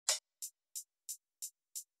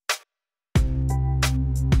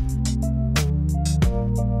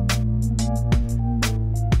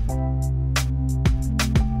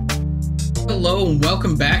hello, and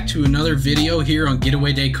welcome back to another video here on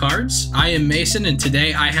Getaway Day Cards. I am Mason, and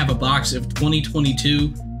today I have a box of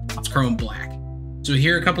 2022 Topps Chrome Black. So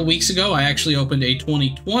here a couple weeks ago, I actually opened a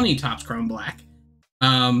 2020 Topps Chrome Black,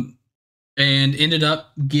 and ended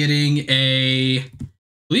up getting I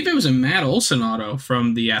believe it was a Matt Olson auto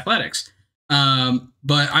from the Athletics.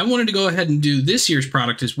 But I wanted to go ahead and do this year's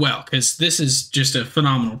product as well, because this is just a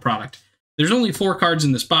phenomenal product. There's only 4 cards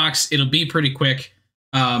in this box. It'll be pretty quick.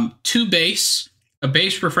 2 base, a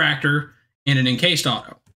base refractor, and an encased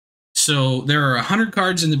auto. So there are 100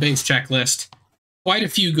 cards in the base checklist. Quite a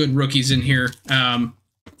few good rookies in here.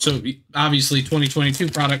 So obviously 2022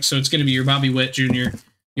 product, so it's going to be your Bobby Witt Jr.,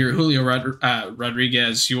 your Julio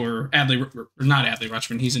Rodriguez, your not Adley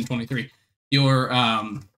Rutschman, he's in 23. Your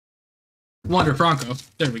Wander Franco.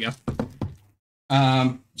 There we go.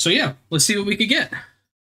 So yeah, let's see what we could get.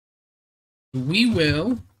 We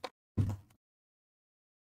will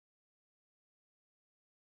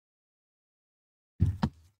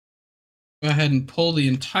go ahead and pull the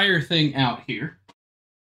entire thing out here.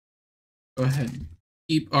 Go ahead and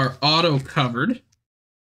keep our auto covered.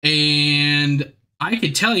 And I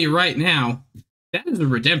could tell you right now, that is a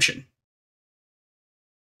redemption.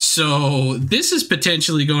 So this is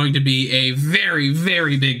potentially going to be a very,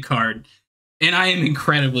 very big card. And I am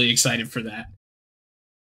incredibly excited for that.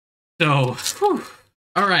 So, whew.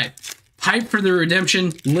 All right. Hype for the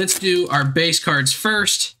redemption. Let's do our base cards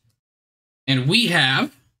first. And we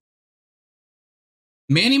have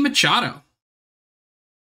Manny Machado.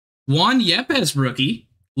 Juan Yepez rookie.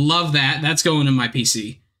 Love that. That's going in my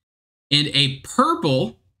PC. And a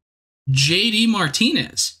purple JD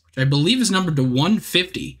Martinez, which I believe is numbered to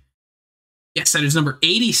 150. Yes, that is number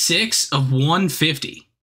 86 of 150.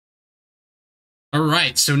 All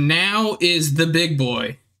right, so now is the big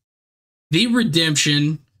boy. The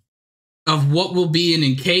redemption of what will be an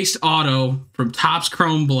encased auto from Topps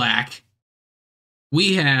Chrome Black.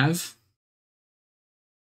 We have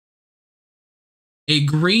a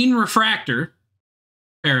green refractor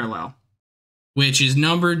parallel, which is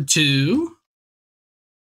numbered to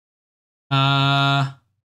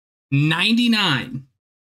 99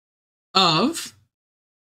 of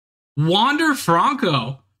Wander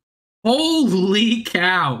Franco. Holy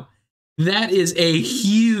cow. That is a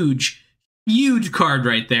huge, huge card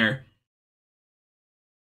right there.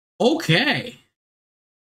 Okay.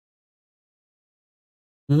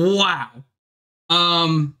 Wow.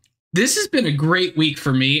 This has been a great week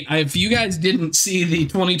for me. If you guys didn't see the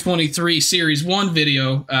 2023 Series 1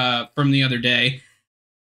 video from the other day,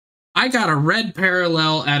 I got a red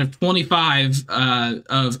parallel out of 25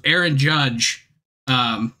 of Aaron Judge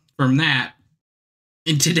from that.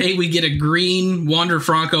 And today we get a green Wander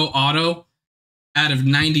Franco auto out of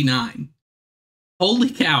 99. Holy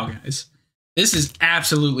cow, guys. This is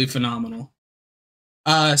absolutely phenomenal.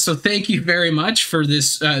 So thank you very much for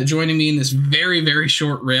this joining me in this very, very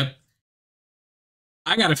short rip.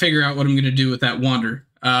 I got to figure out what I'm going to do with that Wander.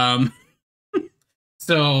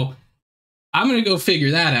 So I'm going to go figure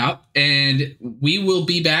that out, and we will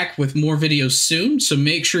be back with more videos soon. So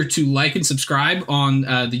make sure to like and subscribe on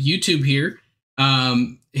the YouTube here.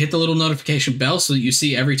 Hit the little notification bell so that you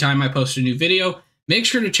see every time I post a new video. Make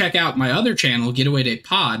sure to check out my other channel, Getaway Day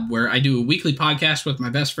Pod, where I do a weekly podcast with my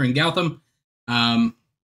best friend Gautam.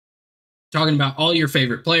 Talking about all your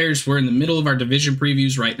favorite players. We're in the middle of our division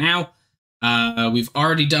previews right now. We've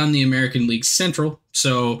already done the American League Central,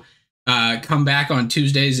 so come back on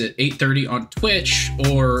Tuesdays at 8:30 on Twitch,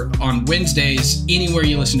 or on Wednesdays anywhere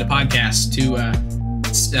you listen to podcasts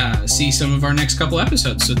to see some of our next couple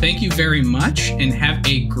episodes. So thank you very much, and have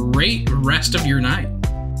a great rest of your night.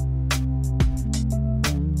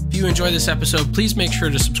 If you enjoy this episode, please make sure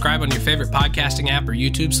to subscribe on your favorite podcasting app or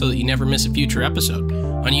YouTube so that you never miss a future episode.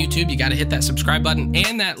 On YouTube, you got to hit that subscribe button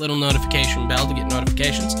and that little notification bell to get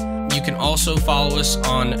notifications. You can also follow us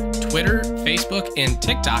on Twitter, Facebook, and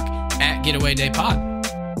TikTok at Getaway Day Pod.